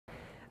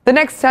The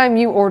next time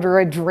you order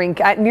a drink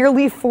at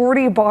nearly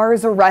 40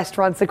 bars or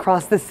restaurants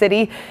across the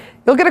city,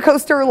 you'll get a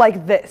coaster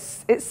like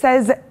this. It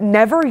says,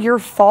 "Never your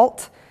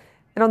fault."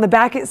 And on the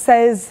back it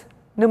says,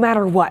 "No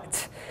matter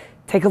what."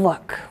 Take a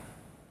look.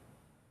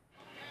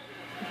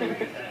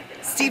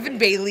 Stephen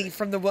Bailey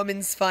from the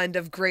Women's Fund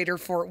of Greater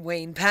Fort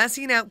Wayne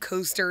passing out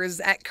coasters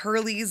at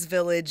Curly's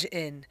Village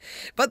Inn.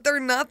 But they're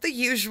not the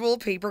usual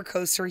paper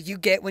coaster you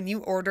get when you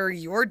order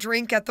your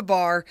drink at the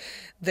bar.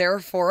 They're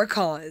for a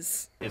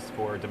cause. It's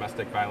for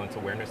Domestic Violence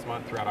Awareness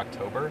Month throughout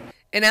October.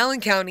 In Allen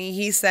County,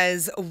 he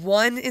says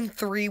 1 in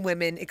 3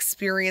 women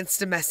experience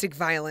domestic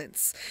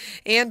violence,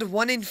 and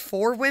 1 in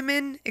 4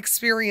 women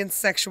experience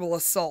sexual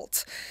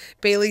assault.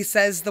 Bailey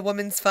says the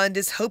Women's Fund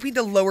is hoping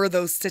to lower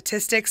those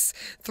statistics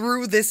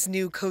through this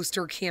new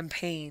coaster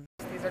campaign.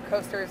 These are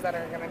coasters that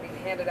are going to be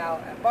handed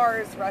out at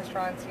bars,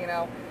 restaurants,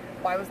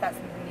 Why was that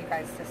something you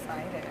guys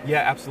decided? Yeah,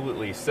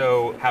 absolutely.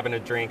 So having a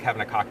drink,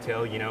 having a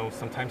cocktail,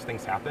 sometimes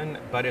things happen,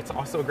 but it's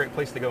also a great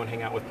place to go and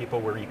hang out with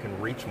people where you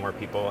can reach more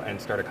people and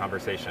start a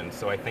conversation.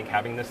 So I think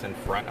having this in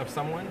front of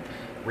someone,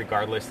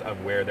 regardless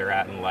of where they're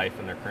at in life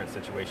and their current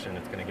situation,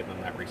 it's going to give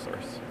them that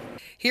resource.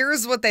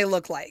 Here's what they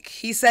look like.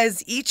 He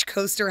says each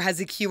coaster has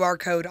a QR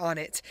code on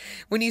it.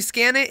 When you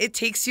scan it, it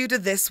takes you to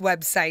this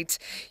website.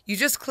 You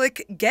just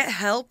click Get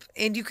Help,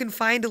 and you can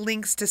find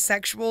links to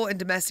sexual and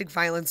domestic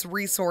violence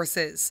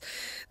resources.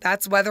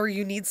 That's whether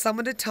you need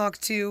someone to talk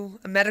to,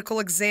 a medical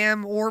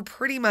exam, or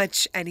pretty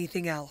much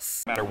anything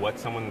else. No matter what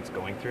someone's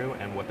going through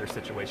and what their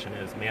situation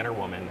is, man or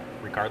woman,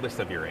 regardless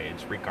of your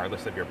age,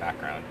 regardless of your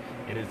background,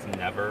 it is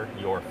never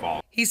your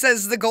fault. He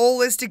says the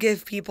goal is to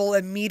give people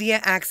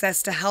immediate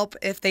access to help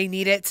if they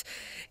need it,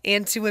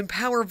 and to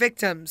empower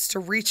victims to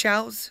reach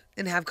out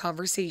and have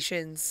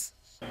conversations.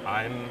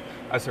 I'm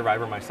a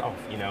survivor myself,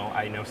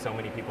 I know so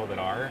many people that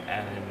are,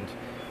 and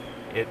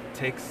it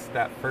takes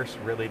that first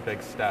really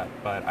big step,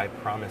 but I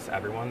promise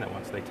everyone that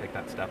once they take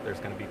that step, there's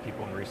going to be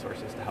people and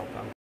resources to help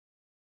them.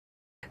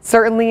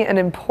 Certainly an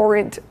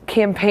important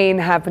campaign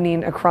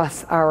happening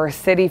across our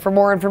city. For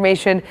more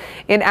information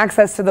and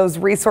access to those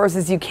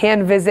resources, you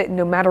can visit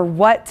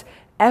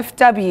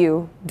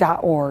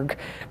nomatterwhatfw.org.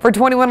 For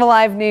 21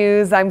 Alive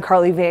News, I'm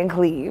Carly Van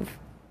Cleve.